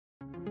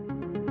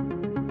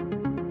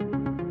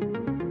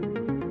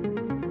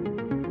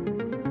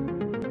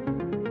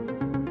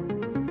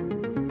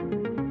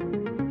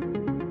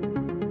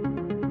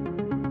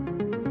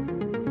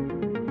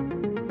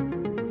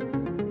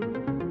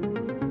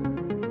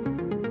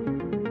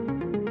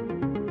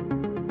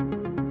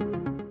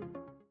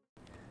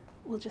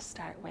just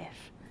start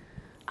with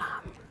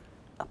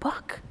a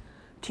book.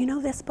 Do you know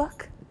this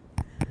book?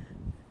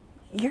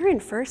 You're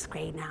in first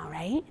grade now,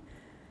 right?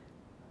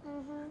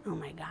 Oh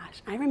my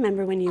gosh, I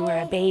remember when you were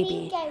a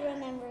baby. I think I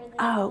remember that.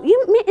 Oh,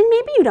 and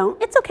maybe you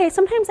don't. It's okay.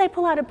 Sometimes I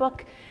pull out a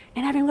book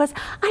and everyone goes,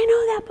 I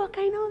know that book,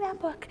 I know that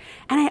book.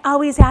 And I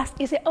always ask,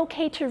 is it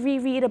okay to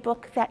reread a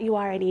book that you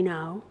already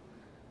know?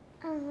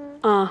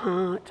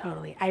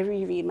 Totally. I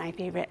reread my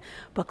favorite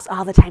books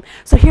all the time.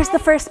 So here's the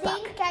first book.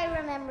 I think I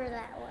remember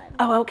that one.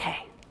 Oh,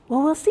 okay.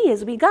 Well, we'll see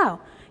as we go.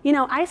 You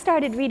know, I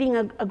started reading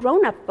a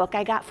grown-up book.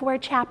 I got 4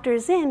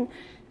 chapters in,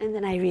 and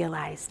then I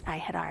realized I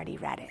had already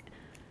read it.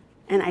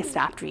 And I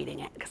stopped reading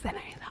it, because then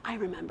I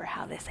remember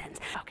how this ends.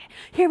 Okay,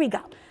 here we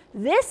go.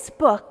 This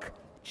book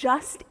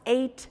just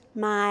ate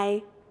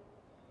my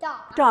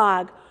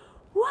dog.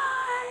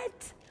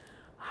 What?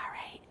 All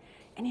right.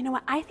 And you know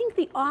what? I think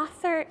the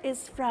author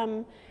is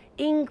from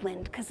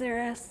England, because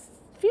there are a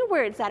few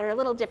words that are a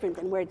little different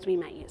than words we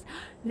might use.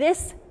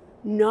 This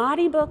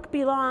naughty book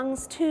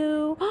belongs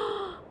to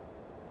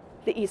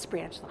the East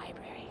Branch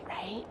Library,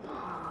 right?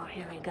 Oh,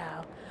 here we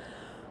go.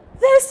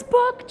 This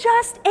book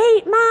just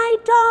ate my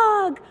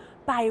dog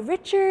by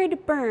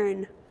Richard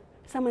Byrne.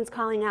 Someone's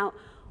calling out,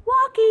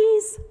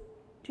 walkies.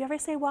 Do you ever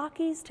say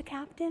walkies to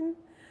Captain?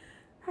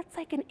 That's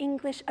like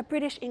a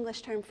British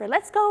English term for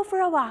let's go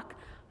for a walk.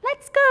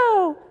 Let's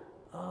go.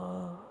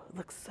 Oh, it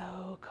looks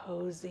so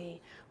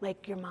cozy,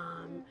 like your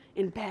mom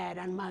in bed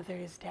on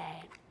Mother's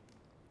Day.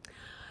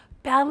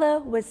 Bella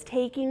was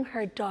taking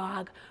her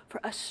dog for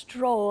a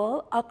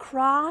stroll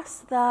across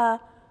the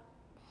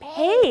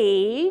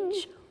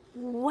page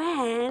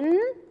when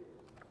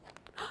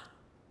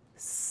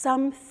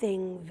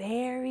something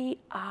very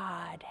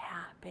odd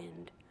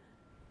happened.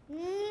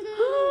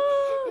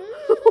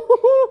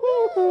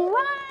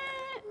 What?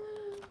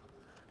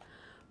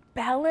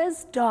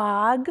 Bella's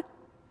dog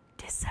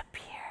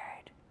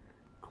disappeared.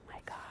 Oh my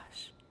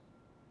gosh.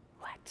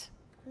 What?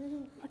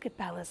 Look at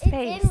Bella's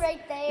face. It's in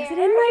right there. Is it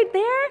in right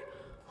there?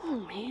 Oh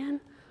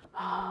man.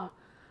 Oh.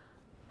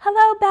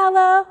 Hello,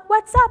 Bella.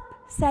 What's up?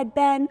 Said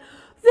Ben.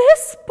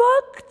 This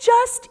book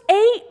just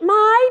ate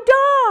my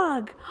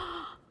dog.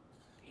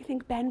 You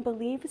think Ben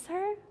believes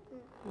her?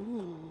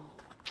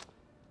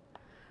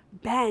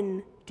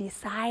 Ben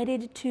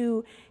decided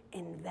to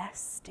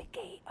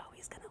investigate. Oh,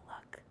 he's gonna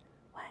look.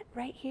 What?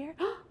 Right here?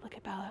 Look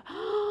at Bella.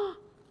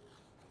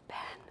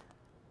 Ben.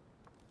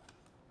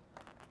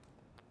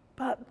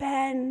 But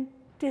Ben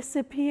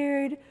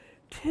disappeared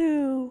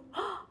too.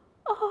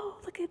 Oh,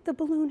 look at the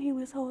balloon he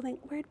was holding.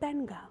 Where'd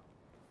Ben go?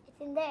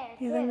 It's in there.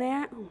 He's in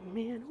there? Oh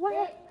man,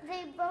 what?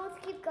 They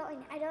both keep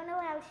going. I don't know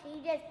how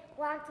she just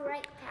walked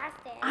right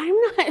past it. I'm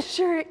not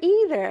sure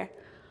either.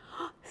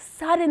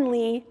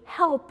 Suddenly,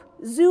 help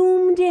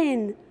zoomed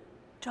in.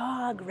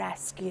 Dog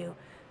rescue.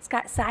 It's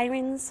got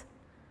sirens,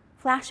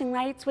 flashing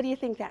lights. What do you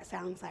think that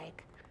sounds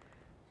like?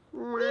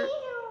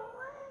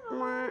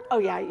 Oh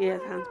yeah,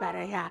 it sounds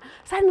better, yeah.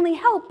 Suddenly,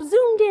 help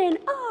zoomed in.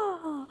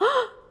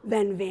 Oh,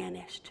 then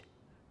vanished.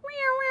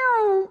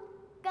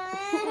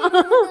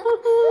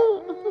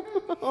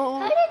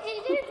 How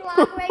did you just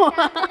walk right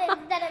past it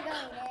instead of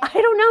going there? I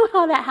don't know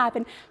how that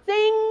happened.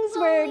 Things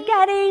were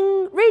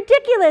getting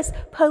ridiculous.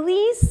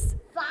 Police.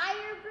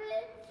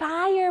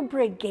 Fire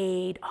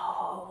brigade.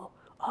 Oh,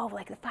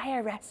 like the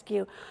fire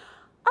rescue.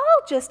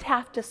 I'll just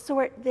have to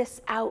sort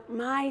this out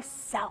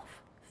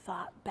myself,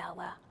 thought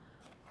Bella.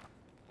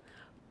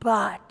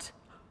 But,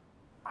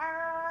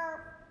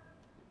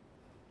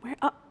 where,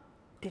 oh,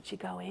 did she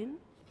go in?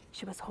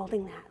 She was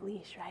holding that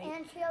leash, right?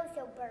 And she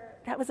also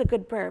burped. That was a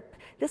good burp.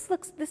 This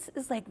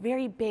is like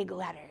very big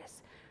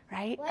letters,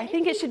 right? What I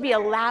think it should be a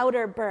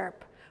louder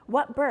burp.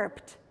 What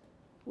burped?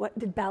 What,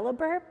 did Bella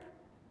burp?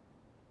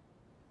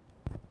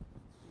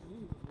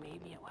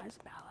 Maybe it was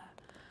Bella.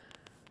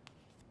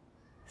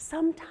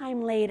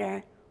 Sometime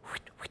later,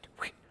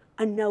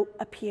 a note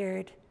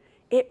appeared.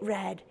 It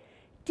read,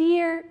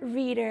 "Dear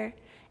reader,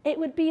 it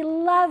would be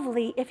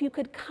lovely if you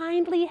could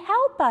kindly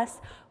help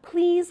us.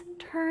 Please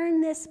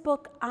turn this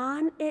book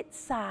on its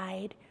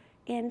side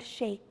and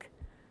shake."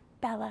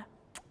 Bella,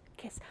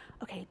 kiss.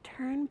 Okay,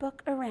 turn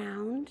book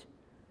around.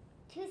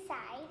 To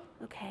side.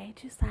 Okay,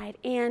 to side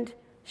and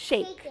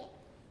shake.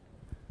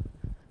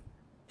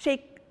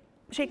 Shake it.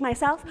 Shake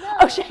myself? No.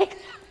 Oh,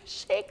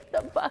 shake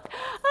the book.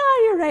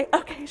 Oh, you're right.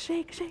 Okay,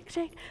 shake.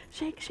 Okay.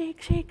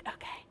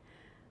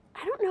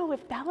 I don't know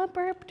if Bella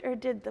burped or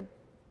did the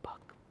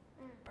book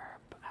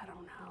burp. I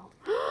don't know.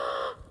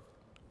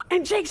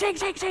 And shake.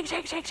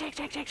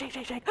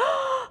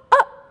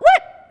 Oh,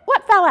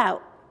 what fell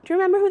out? Do you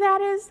remember who that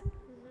is?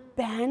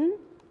 Ben?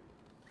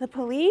 The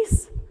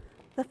police?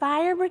 The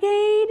fire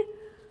brigade?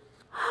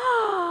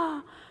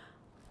 Ah,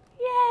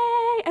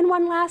 yay! And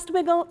one last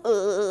wiggle.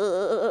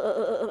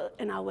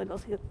 And I'll wiggle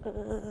too.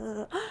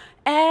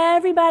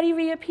 Everybody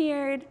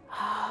reappeared.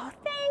 Oh,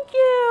 thank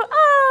you.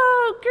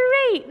 Oh,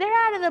 great. They're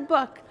out of the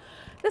book.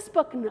 This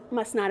book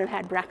must not have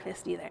had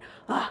breakfast either.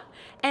 Oh,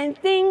 and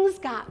things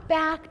got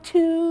back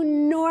to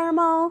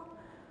normal.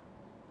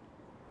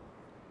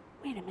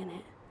 Wait a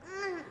minute.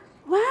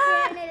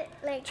 What? Like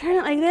like Turn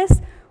it like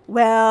this?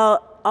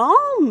 Well,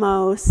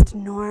 almost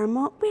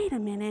normal. Wait a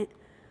minute.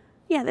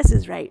 Yeah, this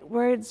is right.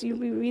 Words, we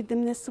read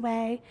them this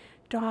way.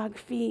 Dog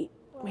feet.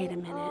 Wait a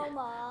minute.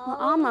 Well,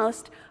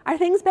 almost. Are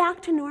things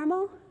back to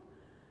normal?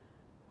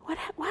 What?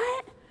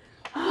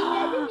 He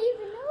doesn't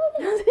even notice.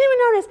 Doesn't even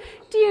notice.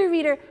 Dear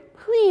reader,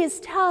 please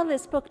tell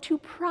this book to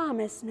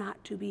promise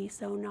not to be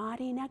so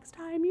naughty next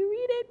time you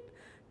read it.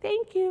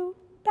 Thank you,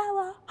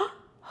 Bella.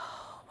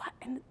 What?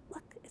 And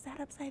look, is that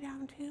upside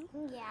down too?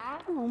 Yeah.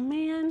 Oh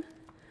man.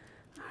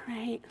 All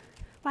right.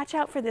 Watch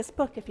out for this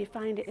book if you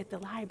find it at the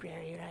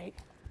library, right?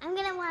 I'm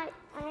gonna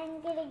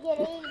get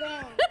eaten.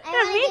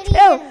 Me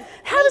too.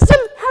 Have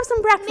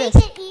some breakfast.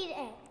 Make it eat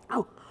it.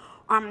 Oh.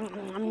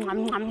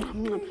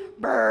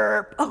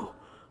 Burp.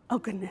 Oh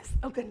goodness.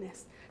 Oh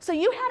goodness. So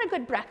you had a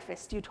good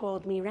breakfast, you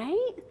told me,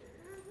 right?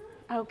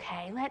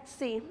 Okay, let's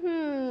see.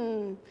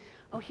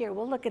 Oh, here,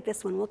 we'll look at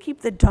this one. We'll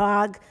keep the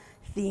dog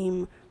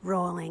theme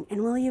rolling.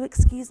 And will you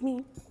excuse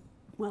me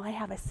while I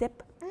have a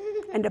sip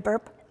and a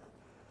burp?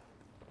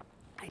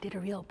 I did a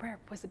real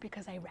burp. Was it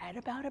because I read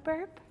about a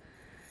burp?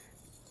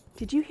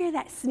 Did you hear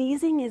that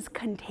sneezing is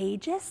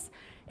contagious?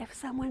 If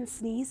someone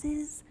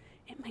sneezes,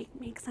 it might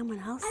make someone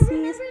else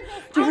sneeze.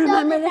 Do you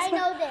remember this? I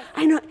know this.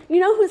 I know. You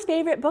know whose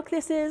favorite book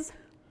this is?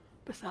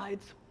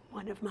 Besides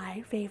one of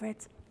my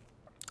favorites.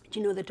 Do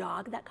you know the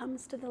dog that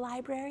comes to the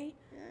library?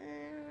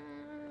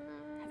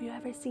 Have you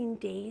ever seen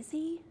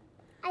Daisy?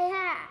 I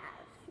have.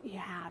 You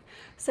have.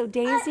 So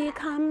Daisy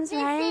comes,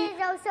 right? This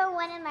is also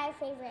one of my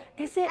favorites.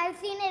 Is it? I've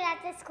seen it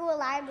at the school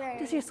library.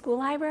 Does your school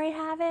library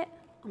have it?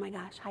 Oh my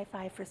gosh, high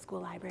five for school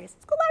libraries.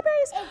 School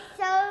libraries!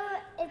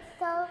 It's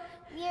so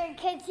weird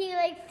because he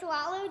like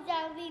swallows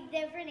down these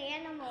different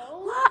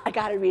animals. I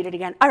gotta read it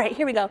again. All right,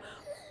 here we go.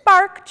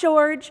 Bark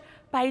George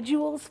by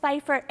Jules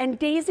Pfeiffer, and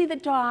Daisy the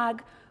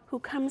dog who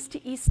comes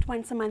to East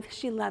once a month.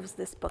 She loves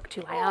this book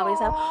too. I always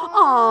have.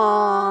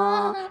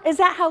 Aww. Is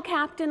that how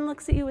Captain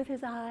looks at you with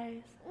his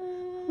eyes?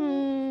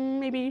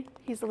 Maybe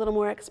he's a little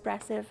more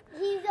expressive.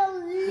 He's a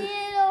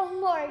little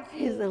more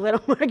cute. He's a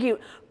little more cute.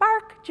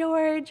 Bark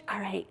George. All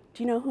right.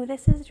 Do you know who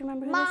this is? Do you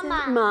remember who this is?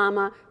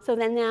 Mama. So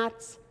then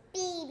that's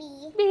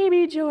Baby.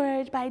 Baby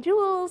George by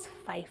Jules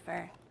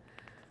Pfeiffer.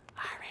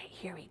 All right,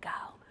 here we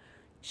go.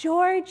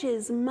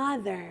 George's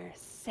mother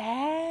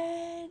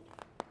said,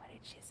 what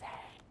did she say?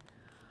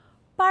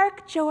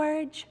 Bark,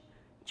 George.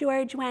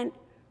 George went,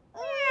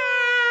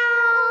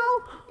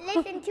 meow.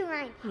 Listen to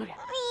mine. Okay.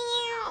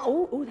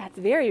 Oh, that's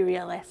very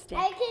realistic.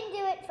 I can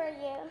do it for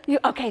you.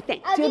 Okay,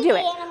 thanks. I'll You'll do do the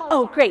it. animal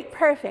Oh, sound. great,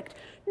 perfect.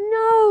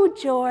 No,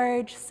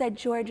 George, said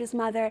George's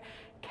mother.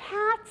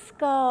 Cats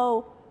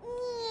go,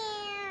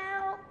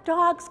 Meow.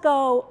 dogs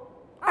go,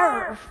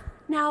 arf.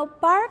 Now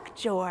bark,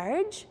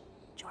 George.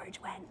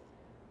 George went,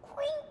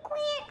 Quink,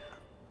 quink.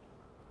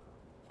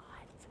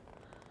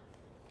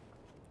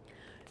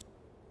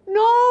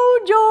 No,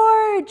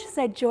 George,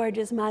 said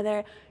George's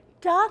mother.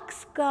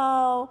 Ducks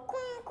go,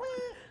 Quink,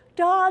 quink.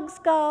 dogs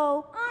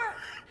go. Arf.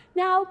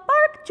 Now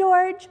bark,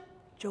 George.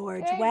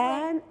 George George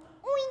went.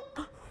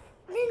 Oink.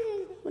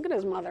 Look at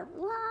his mother.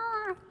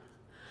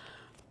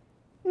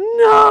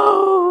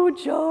 No,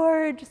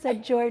 George,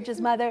 said George's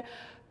mother.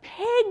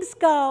 Pigs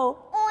go.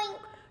 Oink.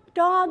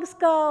 Dogs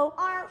go.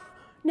 Arf.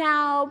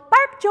 Now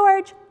bark,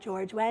 George.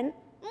 George went.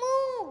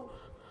 Moo.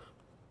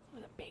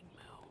 With a big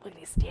moo. Look at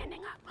he's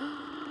standing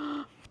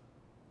up.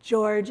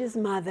 George's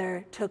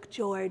mother took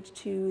George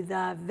to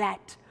the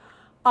vet.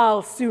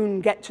 I'll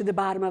soon get to the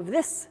bottom of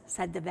this,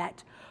 said the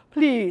vet.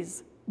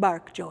 Please,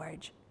 bark,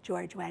 George.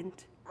 George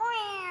went.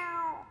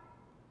 Meow.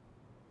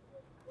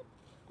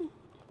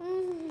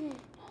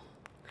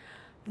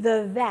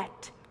 The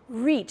vet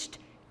reached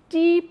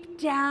deep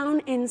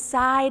down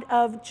inside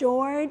of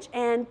George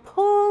and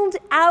pulled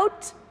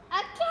out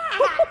A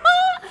cat.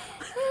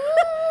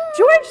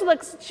 George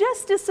looks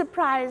just as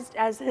surprised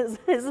as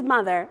his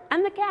mother,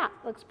 and the cat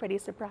looks pretty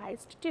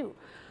surprised too.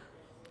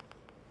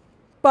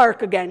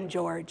 Bark again,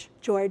 George.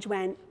 George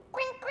went.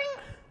 Quink, quink.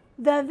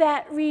 The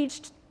vet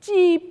reached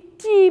deep,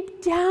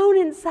 deep down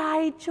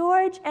inside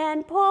George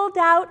and pulled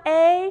out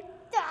a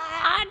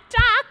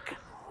duck.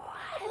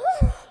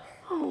 What?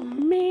 Oh,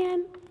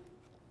 man.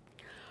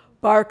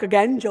 Bark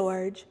again,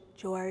 George.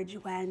 George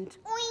went.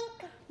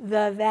 Oink.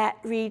 The vet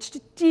reached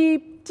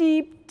deep,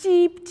 deep,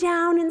 deep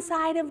down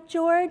inside of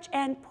George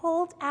and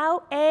pulled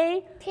out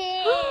a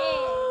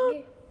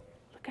Pig.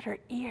 Look at her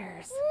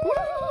ears.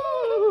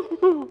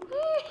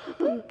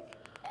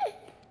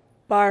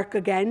 Bark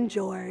again,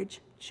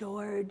 George.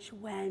 George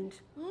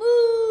went.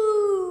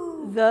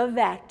 Moo. The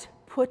vet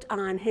put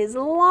on his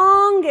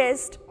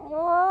longest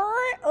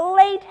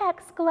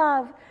latex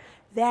glove.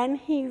 Then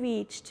he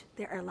reached,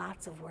 there are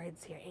lots of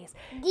words here, Ace.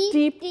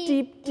 Deep,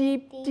 deep,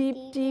 deep,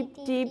 deep, deep,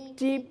 deep,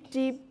 deep,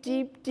 deep,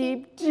 deep,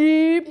 deep,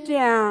 deep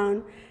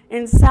down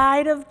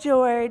inside of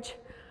George.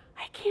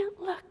 I can't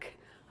look.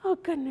 Oh,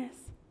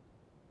 goodness.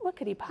 What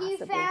could he possibly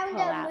pull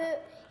out?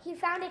 He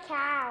found a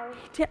cow.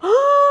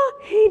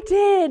 He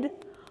did.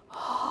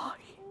 Oh,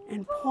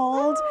 and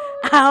pulled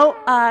out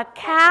a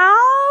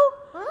cow.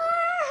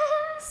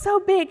 So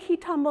big, he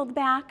tumbled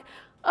back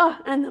Oh,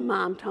 and the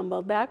mom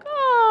tumbled back.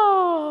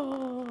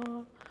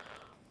 Oh,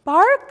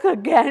 bark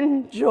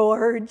again,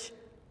 George.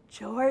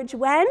 George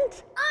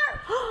went.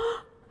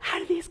 How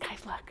do these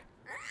guys look?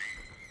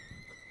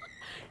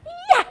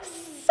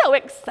 Yes, so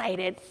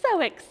excited,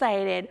 so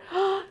excited.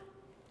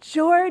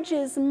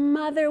 George's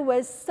mother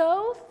was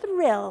so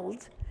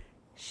thrilled,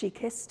 she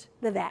kissed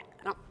the vet.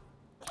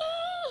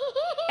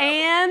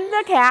 And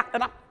the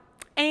cat,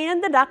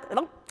 and the duck,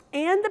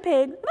 and the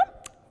pig,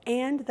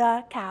 and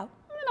the cow.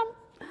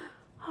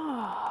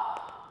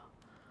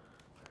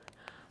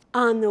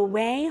 On the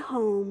way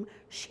home,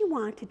 she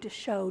wanted to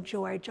show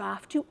George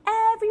off to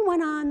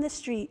everyone on the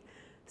street.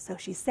 So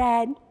she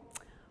said,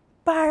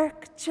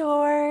 bark,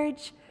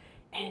 George.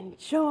 And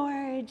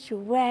George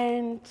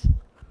went.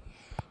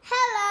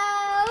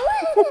 Hello.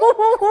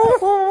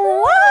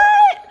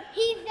 What?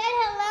 He said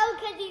hello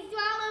because he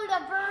swallowed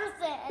a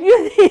person.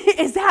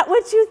 Is that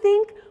what you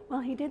think?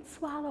 Well, he did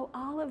swallow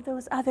all of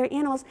those other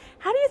animals.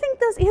 How do you think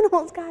those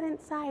animals got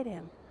inside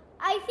him?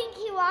 I think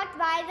he walked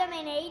by them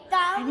and ate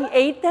them. And he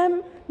ate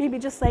them? Maybe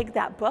just like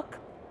that book?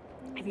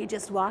 If you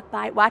just walk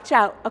by, watch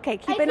out. Okay,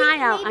 keep an eye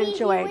out on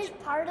George. He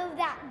was part of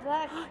that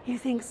book. You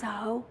think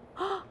so?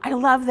 I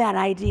love that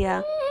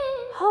idea.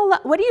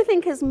 What do you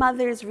think his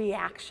mother's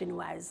reaction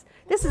was?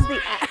 This is the...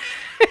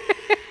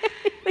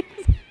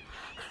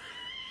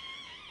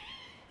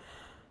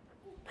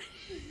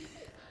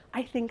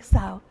 I think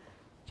so.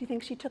 Do you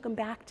think she took him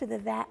back to the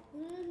vet?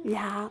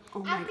 Yeah. Oh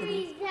my After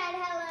goodness. he said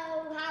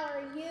hello, how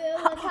are you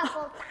a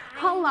couple times.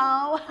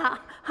 Hello,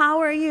 how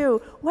are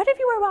you? What if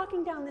you were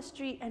walking down the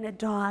street and a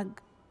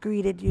dog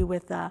greeted you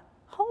with a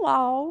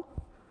hello?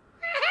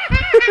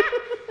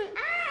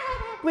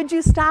 Would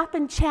you stop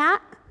and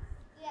chat?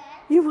 Yes.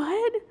 You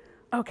would?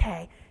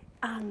 Okay.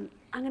 I'm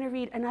going to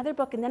read another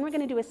book, and then we're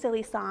going to do a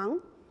silly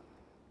song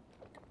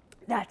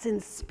that's in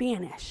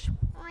Spanish.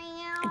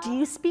 Do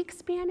you speak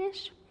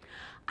Spanish?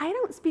 I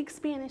don't speak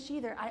Spanish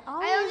either. I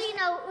only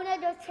know 1,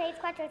 2, 3,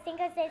 4, 5, 6,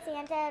 7,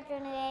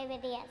 8,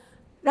 9, 10.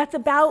 That's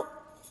about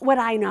what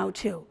I know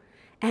too.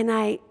 And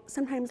I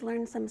sometimes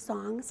learn some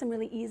songs, some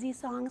really easy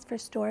songs for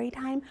story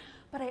time,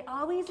 but I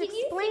always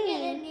explain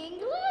in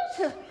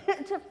English?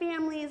 to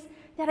families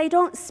that I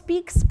don't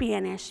speak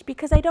Spanish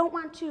because I don't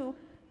want to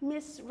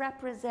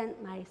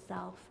misrepresent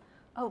myself.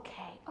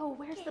 Okay. Oh,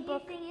 where's the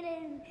book? Can you sing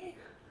it in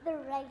the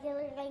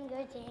regular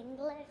language,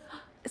 English?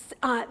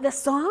 The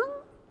song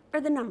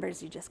or the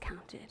numbers you just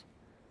counted?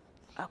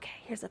 Okay,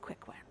 here's a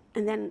quick one.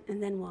 And then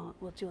we'll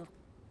do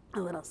a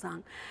little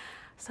song.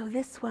 So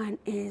this one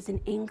is in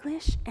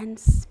English and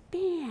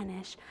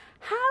Spanish.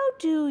 How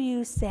do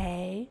you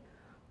say,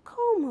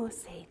 como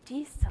se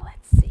dice?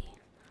 Let's see.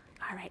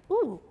 All right,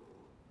 ooh.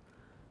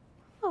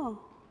 Oh,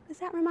 does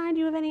that remind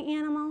you of any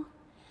animal?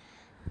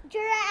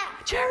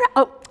 Giraffe. Giraffe.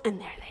 Oh, and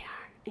there they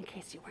are, in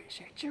case you weren't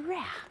sure.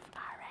 Giraffe.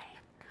 All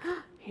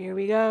right. Here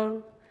we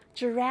go.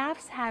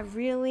 Giraffes have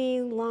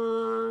really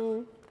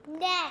long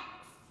Next.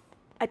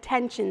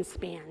 attention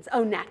spans.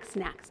 Oh, next.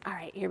 All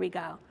right, here we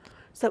go.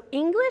 So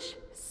English,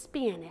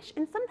 Spanish,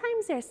 and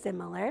sometimes they're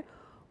similar.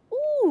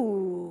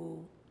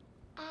 Ooh.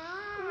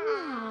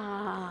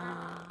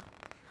 Ah.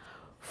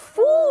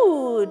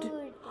 Food.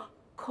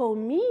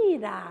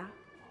 Comida.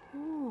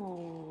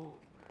 Oh.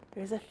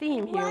 There's a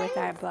theme here with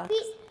our books.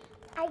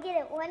 I get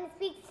it. One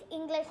speaks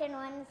English and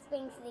one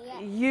speaks the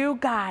other. You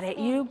got it.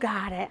 You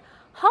got it.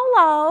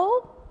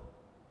 Hello.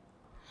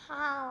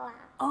 Holla.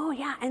 Oh,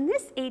 yeah, and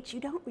this H you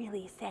don't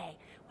really say.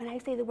 When I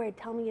say the word,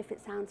 tell me if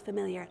it sounds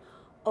familiar.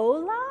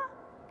 Hola?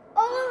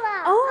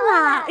 Hola.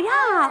 Hola,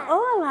 yeah,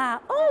 hola,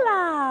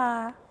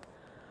 hola.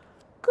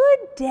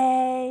 Good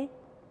day.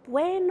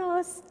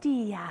 Buenos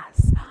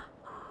dias.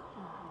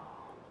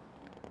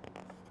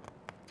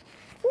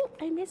 Oh,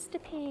 I missed a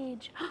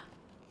page.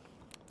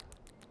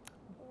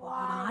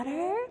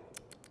 Water.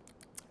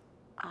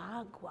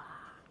 Agua.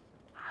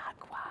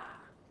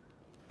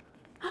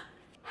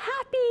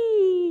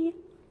 Happy.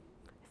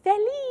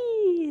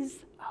 Feliz.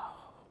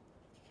 Oh,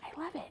 I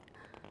love it.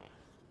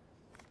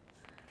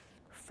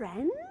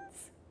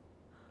 Friends.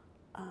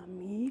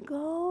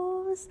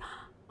 Amigos.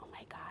 Oh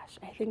my gosh,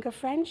 I think a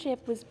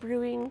friendship was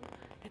brewing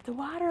at the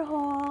water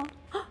hole.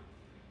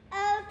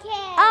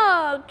 Okay.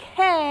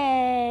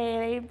 Okay,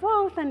 they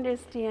both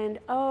understand.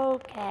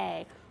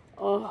 Okay.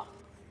 Oh.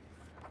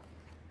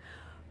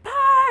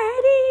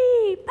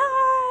 Party,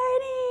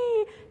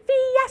 party,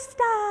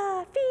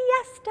 fiesta,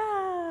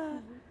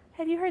 fiesta.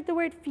 Have you heard the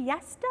word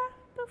fiesta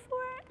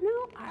before? No?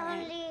 All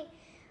right. Only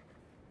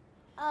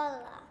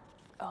hola.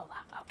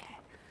 Hola, okay.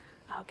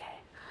 Okay.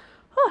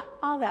 Whew,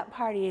 all that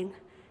partying.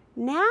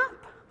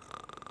 Nap,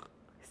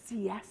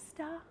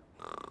 siesta.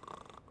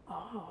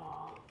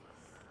 Oh.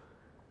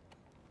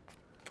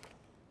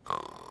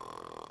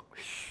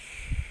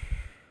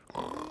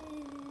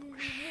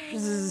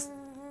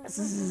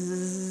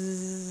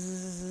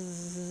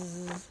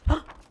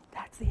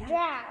 That's the end.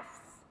 Giraffes.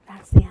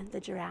 That's the end, the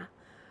giraffe.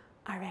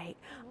 All right.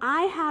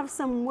 I have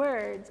some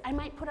words I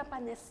might put up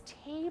on this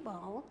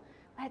table.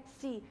 Let's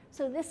see.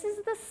 So this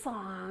is the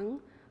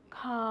song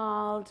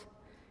called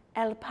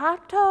El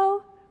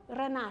Pato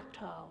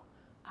Renato.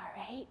 All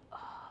right.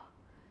 Oh,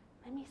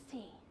 let me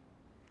see.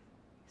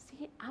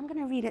 See, I'm going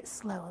to read it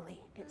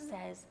slowly. It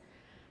says,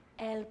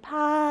 El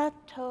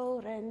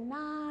pato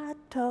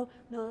Renato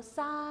no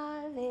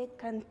sabe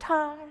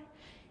cantar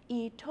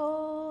y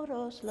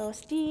todos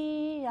los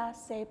días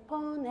se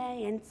pone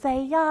a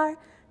ensayar.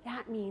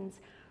 That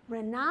means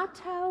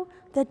Renato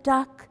the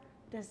duck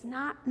does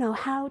not know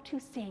how to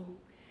sing,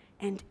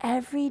 and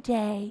every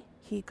day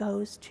he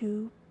goes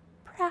to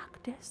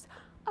practice.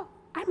 Oh,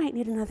 I might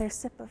need another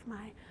sip of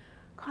my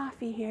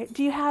coffee here.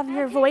 Do you have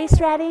your voice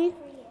ready?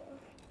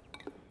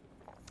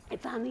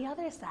 It's on the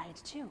other side,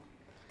 too.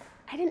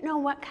 I didn't know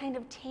what kind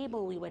of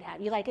table we would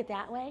have. You like it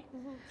that way?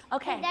 Mm-hmm.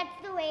 Okay.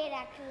 That's the way it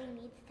actually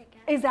needs to go.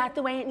 Is that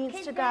the way it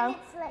needs to go? Then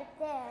it's like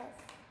this.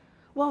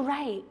 Well,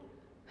 right.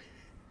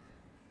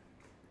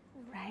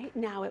 Right?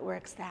 Now it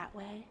works that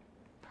way.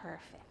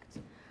 Perfect.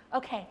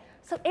 Okay.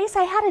 So, Ace,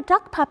 I had a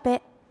duck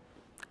puppet.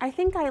 I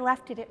think I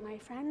left it at my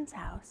friend's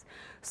house.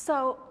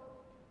 So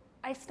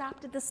I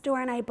stopped at the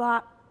store and I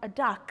bought a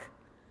duck.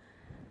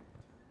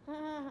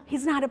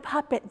 He's not a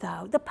puppet,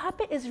 though. The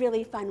puppet is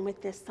really fun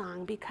with this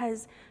song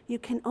because you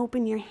can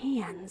open your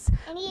hands.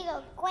 And he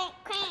goes quack,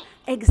 quack.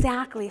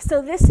 Exactly.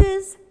 So this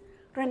is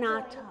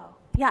Renato.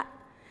 Yeah.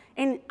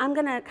 And I'm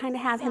going to kind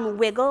of have him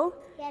wiggle.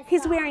 Yes,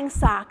 He's wearing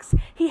socks.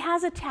 He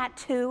has a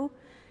tattoo.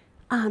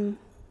 And,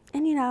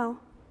 you know,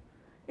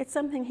 it's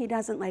something he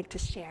doesn't like to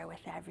share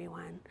with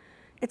everyone.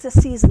 It's a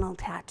seasonal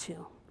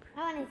tattoo.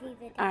 I want to see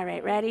the tattoo. All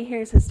right, ready?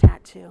 Here's his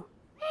tattoo.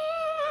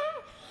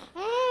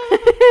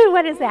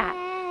 What is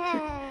that?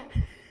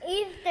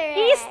 Easter eggs.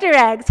 Easter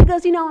eggs. He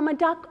goes, you know, I'm a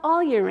duck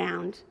all year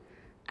round.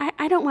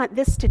 I don't want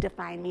this to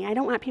define me. I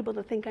don't want people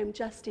to think I'm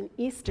just an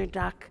Easter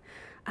duck.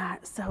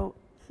 So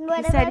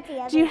he said,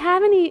 do you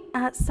have any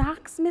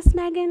socks, Miss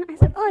Megan? I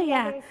said, oh,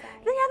 yeah. The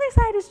other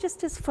side is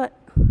just his foot,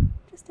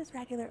 just his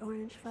regular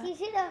orange foot. He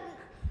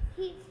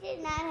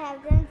should not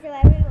have them so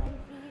everyone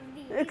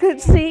sees these.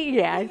 Could see?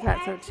 Yeah, I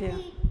thought so, too.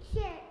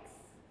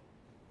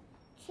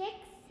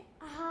 Chicks,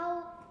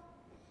 how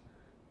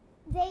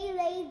they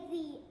lay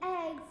the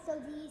eggs so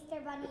the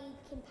Easter Bunny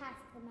can pass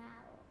them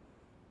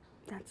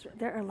out.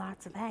 There are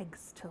lots of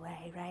eggs to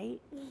lay, right?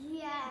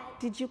 Yeah.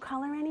 Did you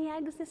color any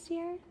eggs this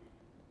year?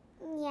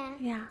 Yeah.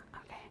 Yeah,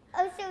 okay.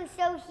 Oh,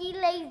 so he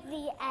lays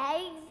the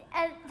eggs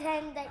and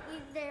then the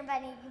Easter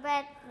Bunny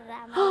gets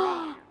them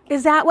away.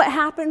 Is that what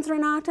happens,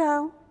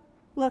 Renato?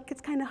 Look,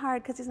 it's kind of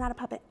hard because he's not a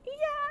puppet.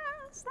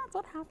 Yes, that's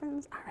what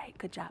happens. All right,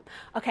 good job.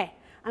 Okay,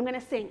 I'm going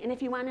to sing. And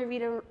if you want to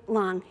read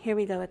along, here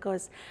we go. It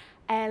goes,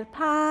 El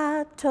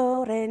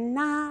pato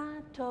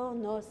Renato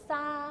no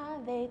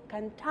sabe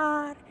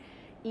cantar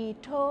y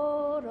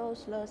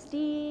todos los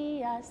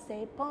días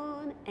se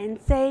pone a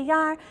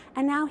ensayar.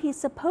 And now he's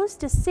supposed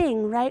to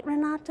sing, right,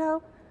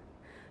 Renato?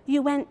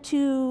 You went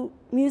to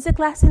music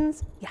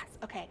lessons? Yes,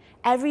 okay.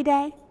 Every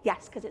day?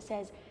 Yes, because it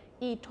says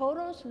y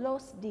todos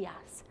los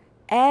días.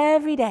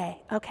 Every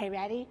day. Okay,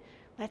 ready?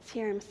 Let's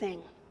hear him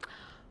sing.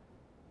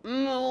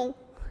 Moo.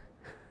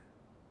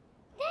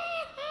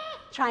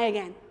 Try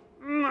again.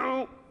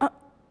 Moo.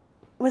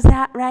 Was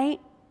that right?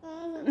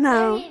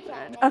 No.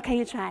 Okay,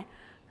 you try.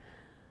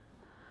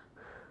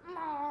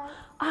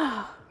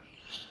 Oh.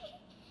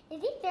 Is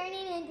he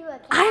turning into a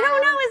cow? I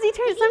don't know. Is he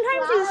turning?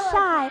 Sometimes he's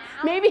shy.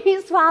 Maybe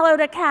he swallowed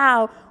a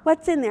cow.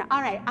 What's in there?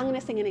 All right, I'm going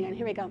to sing it again.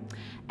 Here we go.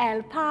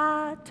 El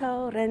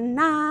pato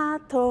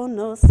Renato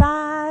no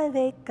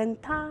sabe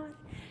cantar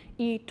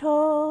y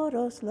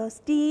todos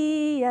los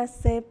días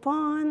se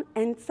pone a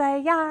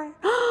ensayar.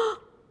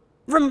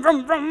 Vroom,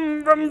 vroom,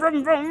 vroom, vroom,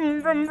 vroom,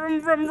 vroom, vroom,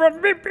 vroom, vroom,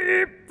 vroom, beep,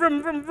 beep,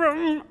 vroom, vroom,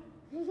 vroom.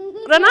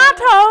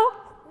 Renato,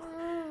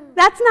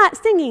 that's not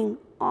singing.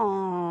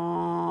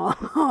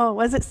 Oh,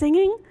 was it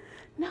singing?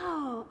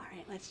 No. All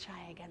right, let's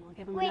try again. We'll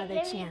give him another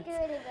chance. Wait,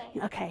 let me do it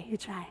again. Okay, you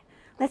try.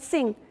 Let's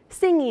sing.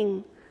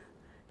 Singing.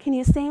 Can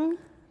you sing?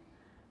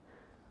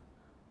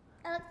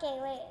 Okay,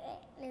 wait.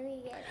 Let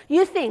me get it.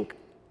 You think.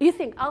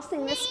 I'll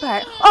sing this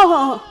part.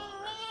 Oh.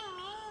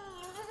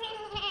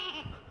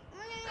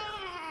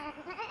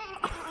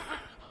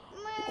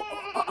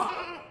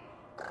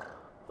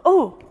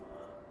 Oh.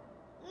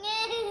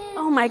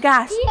 Oh my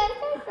gosh.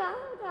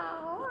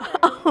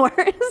 A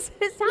horse?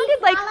 It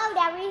sounded like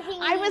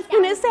I was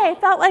going to say,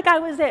 it felt like I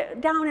was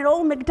down at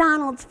old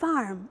McDonald's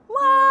farm.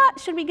 What?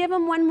 Should we give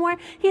him one more?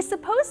 He's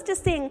supposed to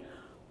sing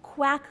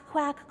quack,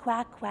 quack,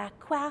 quack, quack,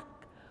 quack,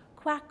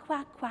 quack,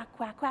 quack, quack,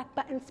 quack, quack.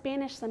 But in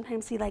Spanish,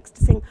 sometimes he likes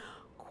to sing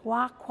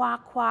quack,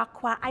 quack, quack,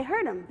 quack. I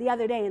heard him the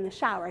other day in the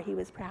shower. He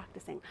was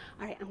practicing.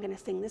 All right, I'm going to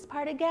sing this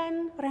part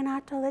again.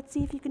 Renato, let's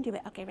see if you can do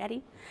it. Okay,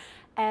 ready?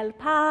 El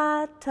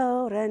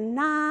pato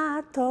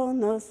Renato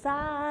no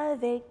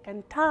sabe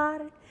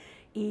cantar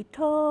y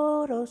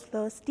todos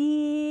los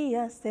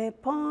días se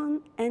pone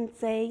a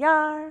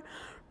ensayar.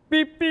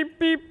 Beep, beep,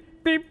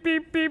 beep, beep,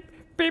 beep, beep,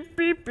 beep,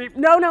 beep, beep.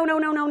 No.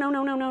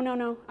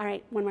 All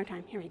right, one more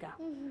time. Here we go.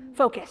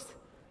 Focus.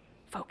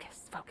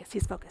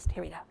 He's focused.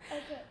 Here we go.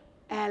 Okay.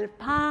 El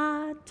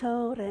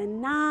pato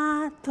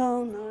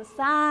Renato no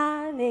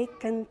sabe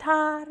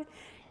cantar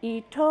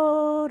Y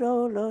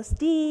todos los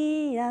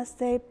días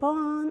se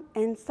pone a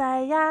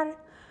ensayar.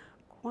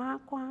 Cuá,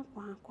 cuá,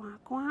 cuá, cuá,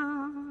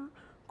 cuá.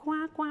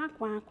 Cuá, cuá,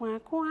 cuá, cuá,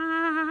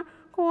 cuá.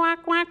 Cuá,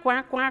 cuá,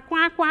 cuá, cuá,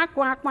 cuá, cuá, cuá,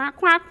 cuá, cuá,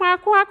 cuá, cuá,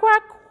 cuá,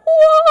 quack.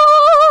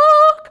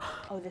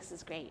 Oh, this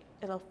is great.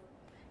 It'll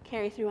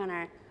carry through on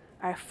our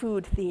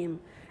food theme.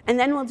 And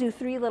then we'll do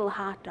 3 little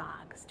hot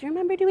dogs. Do you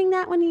remember doing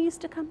that when you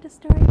used to come to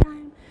story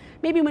time?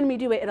 Maybe when we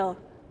do it, it'll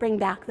bring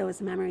back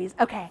those memories.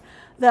 Okay,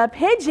 the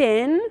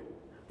pigeon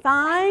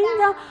finds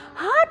a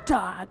hot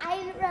dog.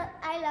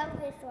 I love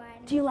this one.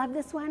 Do you love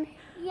this one?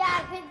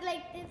 Yeah, because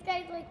like this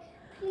guy's like,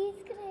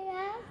 please can I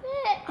have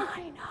it?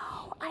 I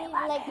know, I And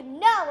love like, it.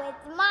 no,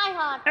 it's my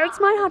hot dog. It's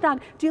my hot dog.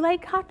 Do you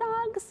like hot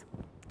dogs?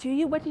 Do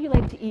you? What do you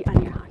like to eat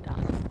on your hot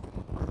dog?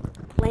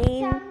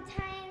 Plain?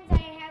 Sometimes I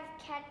have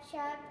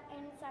ketchup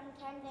and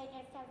sometimes I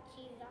just have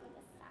cheese on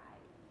the side.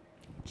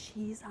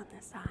 Cheese on the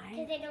side?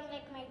 Because I don't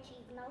like my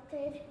cheese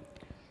melted.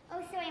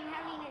 Also, I'm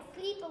having a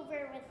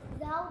sleepover with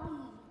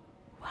Zoe.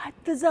 What?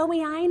 The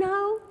Zoe I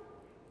know?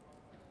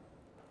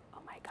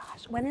 Oh my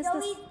gosh. When is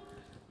Zoe's this?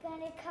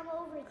 gonna come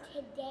over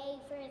today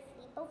for a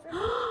sleepover,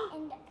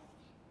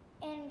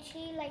 and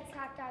she likes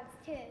hot dogs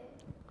too.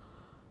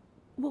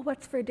 Well,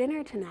 what's for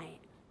dinner tonight?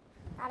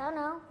 I don't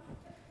know.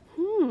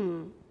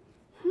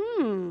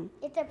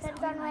 It depends Zoe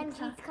on when likes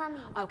she's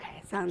coming.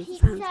 Okay, sounds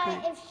Pizza good.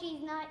 if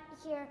she's not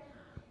here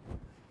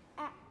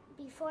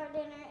before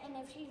dinner, and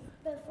if she's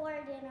before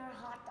dinner,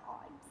 hot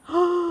dogs.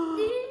 Oh,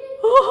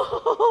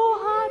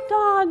 hot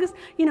dogs.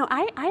 You know,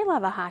 I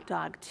love a hot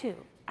dog too.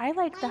 I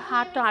like the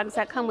hot dogs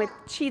that come with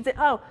cheese.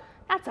 Oh,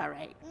 that's all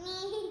right.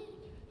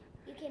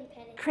 You can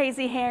pet it.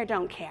 Crazy hair,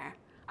 don't care.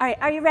 All right,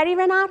 are you ready,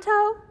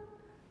 Renato?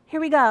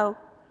 Here we go.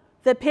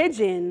 The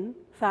pigeon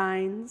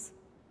finds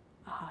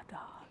a hot dog.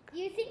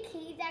 You think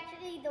he's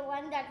actually the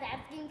one that's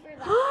asking for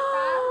the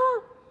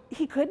hot dog?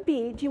 He could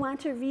be. Do you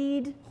want to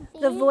read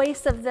the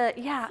voice of the,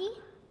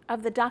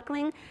 of the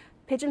duckling?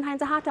 Pigeon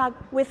finds a hot dog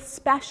with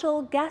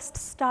special guest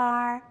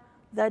star,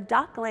 the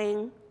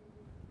duckling.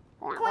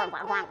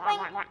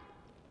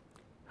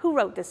 Who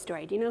wrote this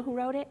story? Do you know who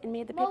wrote it and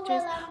made the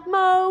pictures?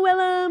 Mo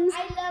Willems.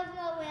 I love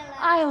Mo Willems.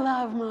 I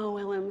love Mo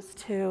Willems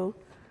too.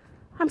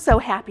 I'm so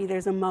happy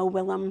there's a Mo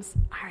Willems.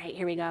 All right,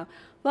 here we go.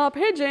 The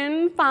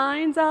pigeon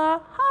finds a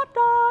hot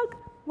dog.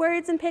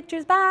 Words and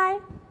pictures by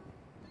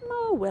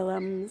Mo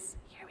Willems.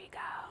 Here we go.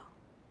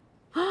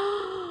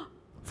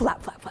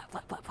 Flap, flap, flap,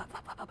 flap, flap, flap,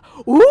 flap, flap, flap.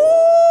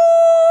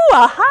 Ooh,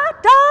 a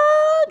hot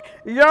dog.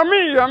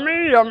 Yummy,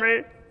 yummy,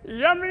 yummy.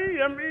 Yummy,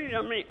 yummy,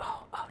 yummy.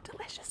 Oh, oh,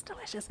 delicious,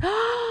 delicious.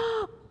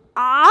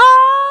 Ah.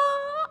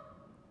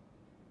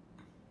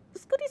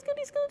 Scooty,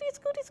 scooty, scooty,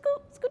 scooty,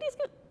 scoot, scooty,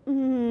 scoot.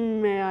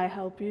 May I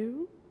help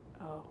you?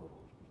 Oh,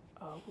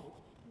 oh,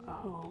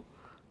 oh,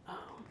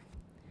 oh.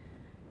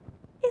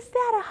 Is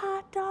that a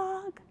hot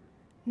dog?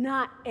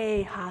 Not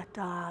a hot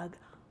dog.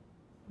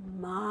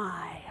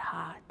 My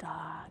hot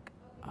dog.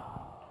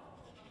 Oh,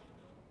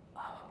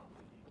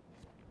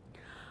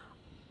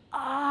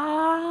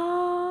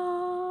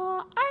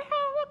 oh. I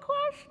have a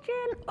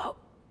question. Oh,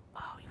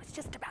 oh, he was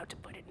just about to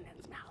put it in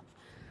his mouth.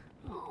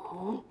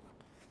 Oh.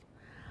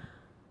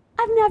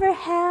 I've never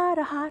had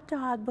a hot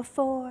dog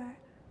before.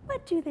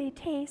 What do they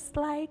taste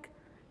like?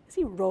 Is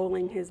he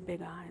rolling his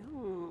big eyes?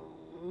 Oh,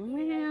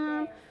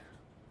 man.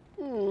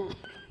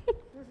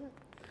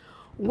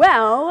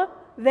 Well,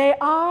 they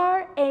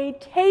are a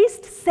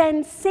taste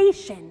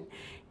sensation.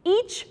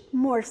 Each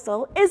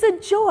morsel is a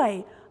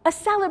joy, a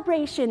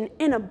celebration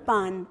in a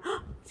bun.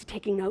 Is he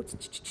taking notes?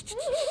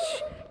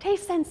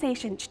 Taste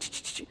sensation,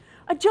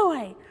 a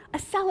joy, a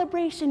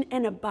celebration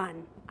in a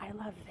bun. I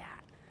love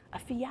that. A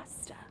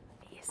fiesta.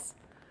 Yes.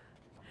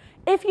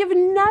 If you've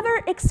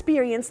never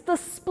experienced the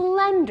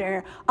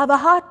splendor of a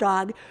hot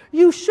dog,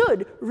 you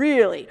should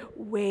really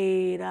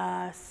wait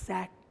a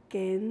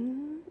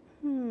second.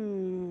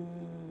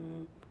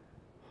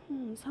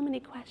 So many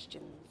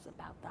questions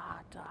about the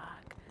hot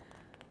dog.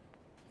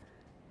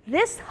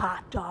 This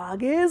hot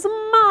dog is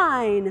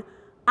mine.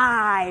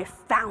 I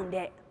found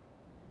it.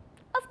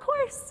 Of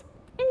course.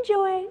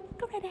 Enjoy.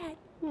 Go right ahead.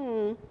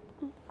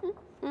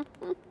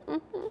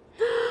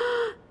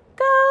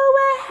 Go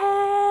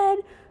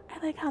ahead. I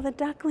like how the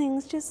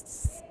duckling's just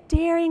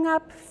staring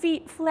up,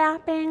 feet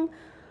flapping.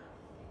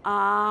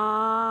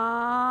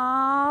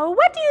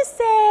 What do you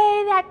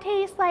say that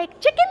tastes like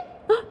chicken?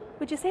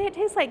 Would you say it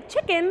tastes like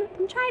chicken?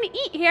 I'm trying to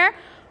eat here.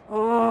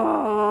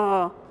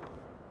 Oh,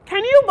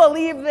 can you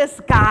believe this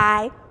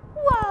guy?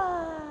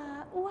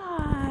 What?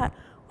 What?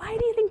 Why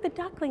do you think the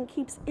duckling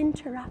keeps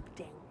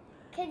interrupting?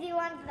 Because he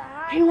wants the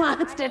hot dog. He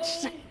wants to.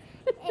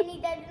 And he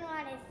doesn't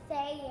want to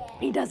say it.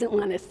 He doesn't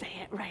want to say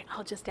it. Right,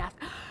 I'll just ask.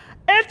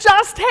 It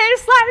just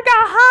tastes like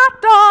a hot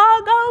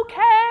dog,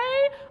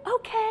 okay?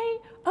 Okay,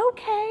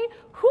 okay.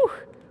 Whew,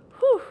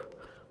 whew,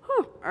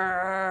 whew.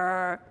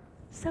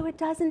 So it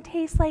doesn't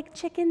taste like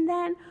chicken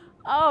then?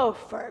 Oh,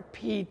 for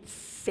Pete's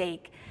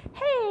sake.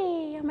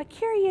 Hey, I'm a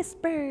curious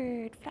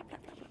bird. Flap,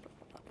 flap, flap, flap,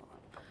 flap,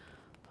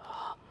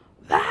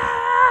 flap.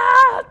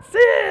 That's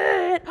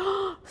it.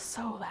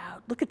 So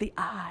loud. Look at the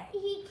eye.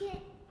 He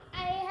can't. I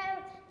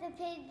have the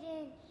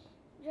pigeon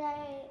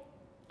drive.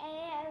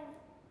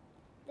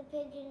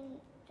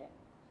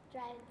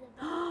 Drive the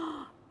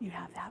boat. You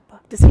have that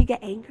book. Does he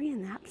get angry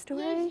in that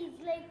story? Yeah, he's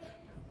like,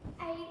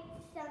 I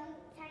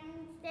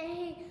sometimes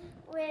say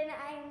when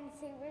I'm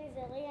super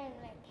silly, I'm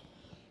like,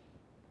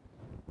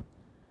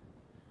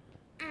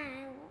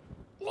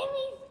 let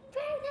me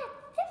drive that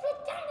stupid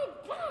tiny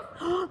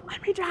bus. Let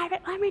me drive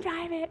it. Let me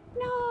drive it.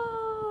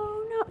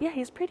 No, no. Yeah,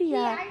 he's pretty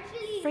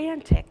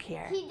frantic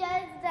here. He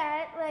does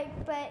that,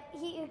 like, but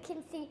you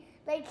can see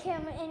like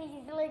him, and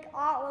he's like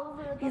all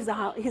over the place.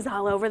 He's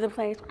all over the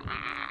place.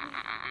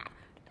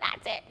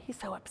 That's it. He's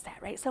so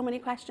upset, right? So many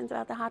questions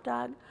about the hot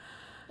dog.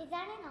 Is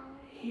that in all of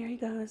them? Here he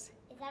goes.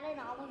 Is that in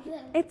all of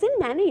them? It's in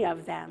many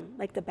of them.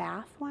 Like the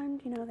bath one.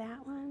 Do you know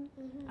that one?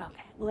 Mm-hmm.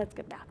 Okay, well, let's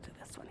get back to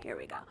this one. Here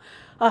we go.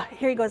 Oh,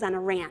 here he goes on a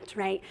rant,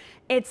 right?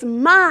 It's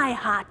my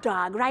hot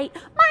dog, right?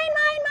 Mine,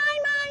 mine,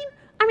 mine, mine.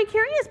 I'm a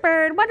curious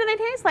bird. What do they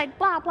taste like?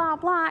 Blah, blah,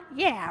 blah.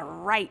 Yeah,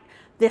 right.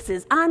 This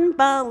is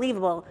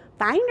unbelievable.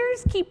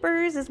 Finders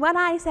keepers is what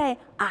I say.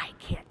 I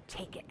can't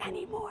take it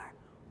anymore.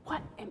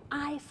 What am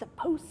I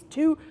supposed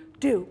to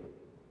do?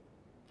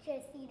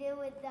 Just eat it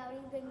without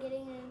even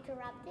getting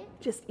interrupted?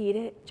 Just eat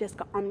it. Just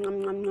go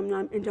nom, nom, nom,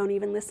 nom, and don't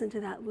even listen to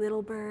that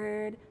little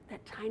bird,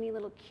 that tiny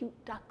little cute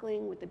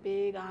duckling with the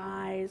big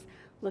eyes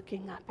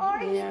looking up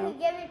at you. Or you could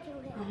give it to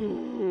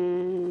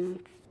him.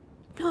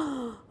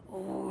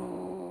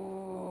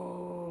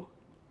 Oh,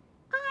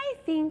 I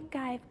think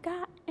I've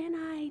got an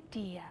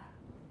idea.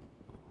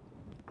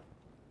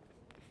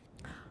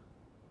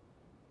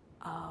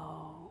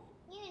 Oh.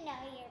 You know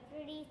you're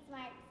pretty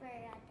smart for a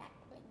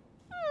duckling.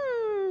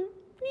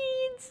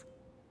 Needs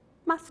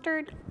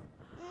mustard.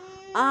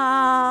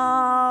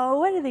 Oh,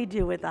 what do they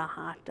do with a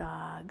hot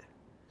dog?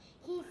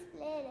 He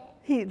split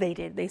it. They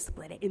did. They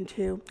split it in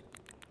two.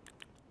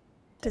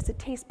 Does it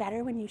taste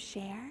better when you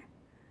share?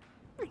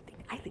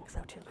 I think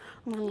so too.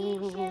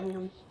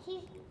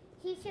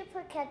 He should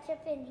put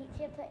ketchup and he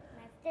should put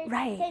mustard.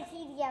 Right. Because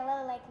he's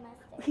yellow like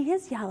mustard. He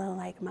is yellow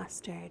like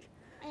mustard.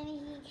 And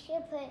he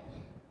should put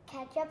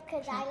ketchup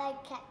because I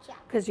like ketchup.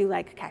 Because you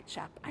like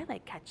ketchup. I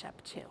like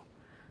ketchup too.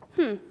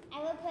 I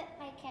will put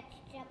my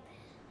ketchup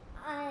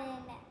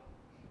on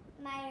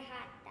my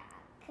hot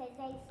dog because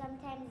I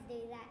sometimes do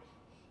that.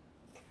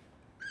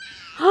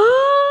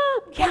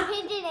 Yeah. The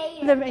pigeon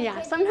ate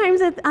it.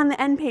 Sometimes on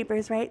the end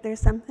papers, right,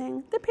 there's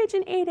something. The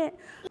pigeon ate it.